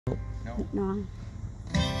No.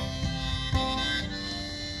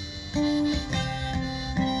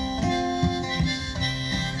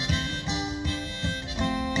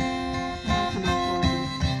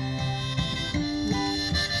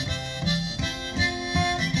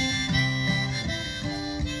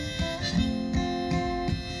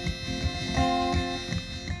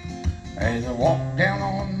 As I walked down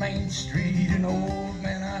on Main Street, an old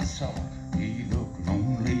man I saw, he looked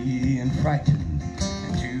lonely and frightened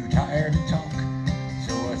and too tired to talk.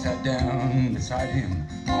 So I sat down beside him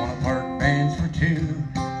on a park bench for two,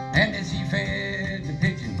 and as he fed the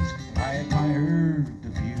pigeons, I admired the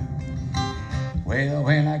view. Well,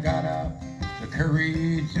 when I got up the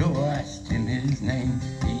courage to ask him his name,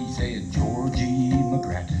 he said Georgie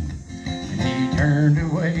McGrattan, and he turned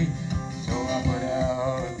away. So I put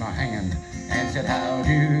out my hand and said, how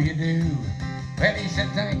do you do? Well, he said,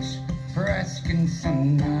 thanks for asking,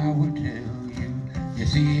 son, I will tell you. You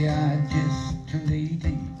see, I just turned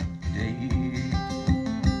 80 today.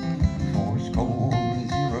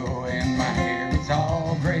 4-0 and my hair, it's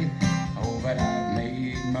all gray. Oh, but I've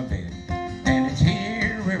made my bed, and it's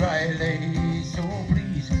here where I lay. So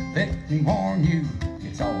please let me warn you,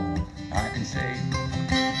 it's all I can say.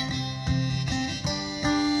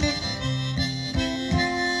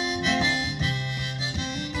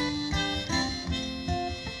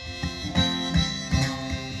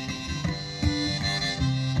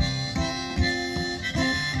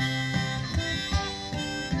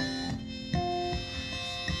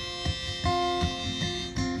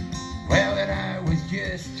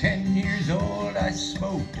 Just 10 years old, I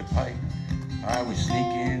smoked a pipe. I was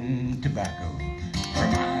sneaking tobacco for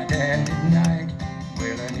my dad at night.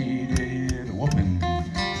 Well, I needed a whooping,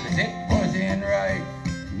 'cause it wasn't right.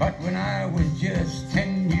 But when I was just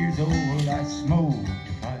 10 years old, I smoked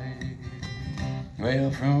a pipe.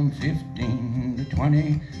 Well, from 15 to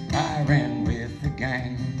 20, I ran with the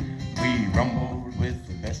gang. We rumbled with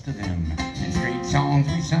the best of them, and street songs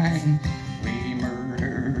we sang. We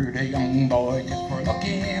murdered a young boy just for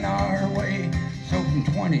looking our way. So from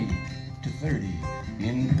 20 to 30,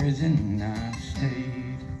 in prison I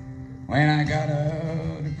stayed. When I got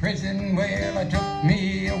out of prison, well, I took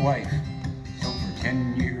me a wife. So for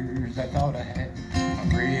 10 years I thought I had a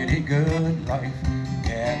pretty good life.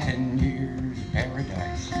 Yeah, 10 years of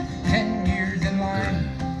paradise, 10 years in line.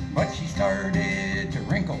 But she started to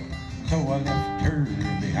wrinkle, so I left her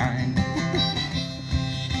behind.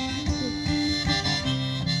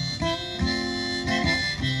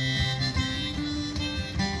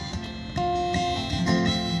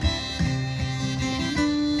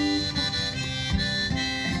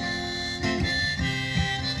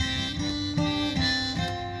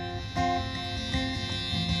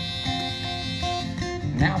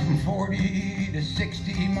 Now from 40 to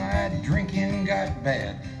 60, my drinking got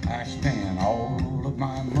bad. I spent all of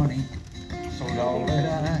my money, sold all that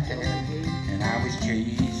I had, and I was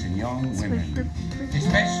chasing young women,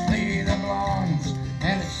 especially the blondes.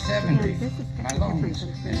 And at 70, my lungs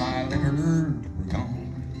and my liver were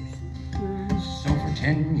gone. So for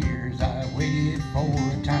 10 years I waited for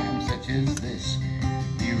a time such as this.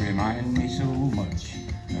 You remind me so much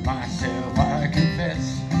of myself, I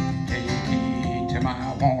confess. Take heed to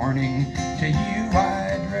my warning, to you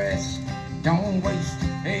I address. Don't waste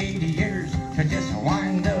 80 years to just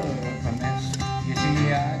wind up a mess. You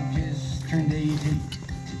see, I just turned 80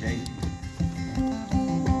 today.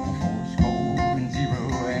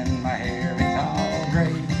 4-0 and my hair is all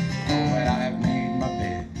gray. Oh, but I've made my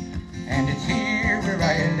bed, and it's here where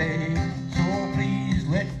I lay. So please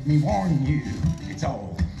let me warn you, it's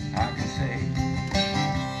all I can say.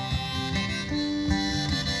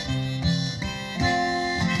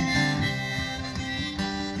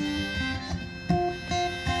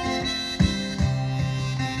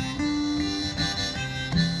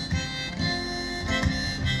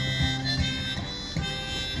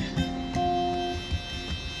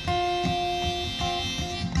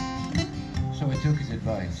 So I took his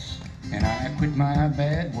advice, and I quit my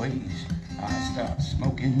bad ways. I stopped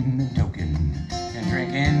smoking and toking and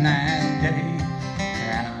drinking that day.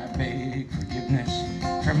 And I begged forgiveness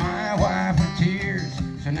for my wife with tears.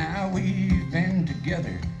 So now we've been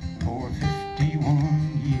together for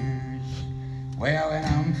 51 years. Well, and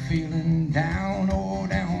I'm feeling down, oh,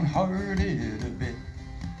 downhearted a bit.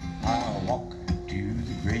 I'll walk to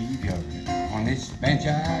the graveyard. On this bench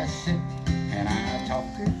I sit, and I talk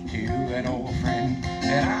to an old friend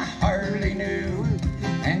that I hardly knew,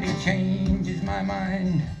 and he changes my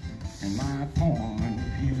mind and my point of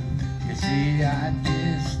view. You see, I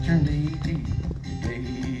just turned 80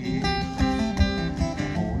 today.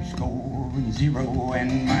 4-0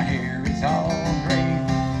 and my hair is all gray.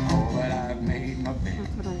 Oh, but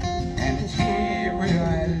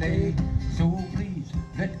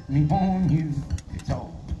me warn you, it's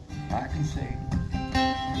all I can say.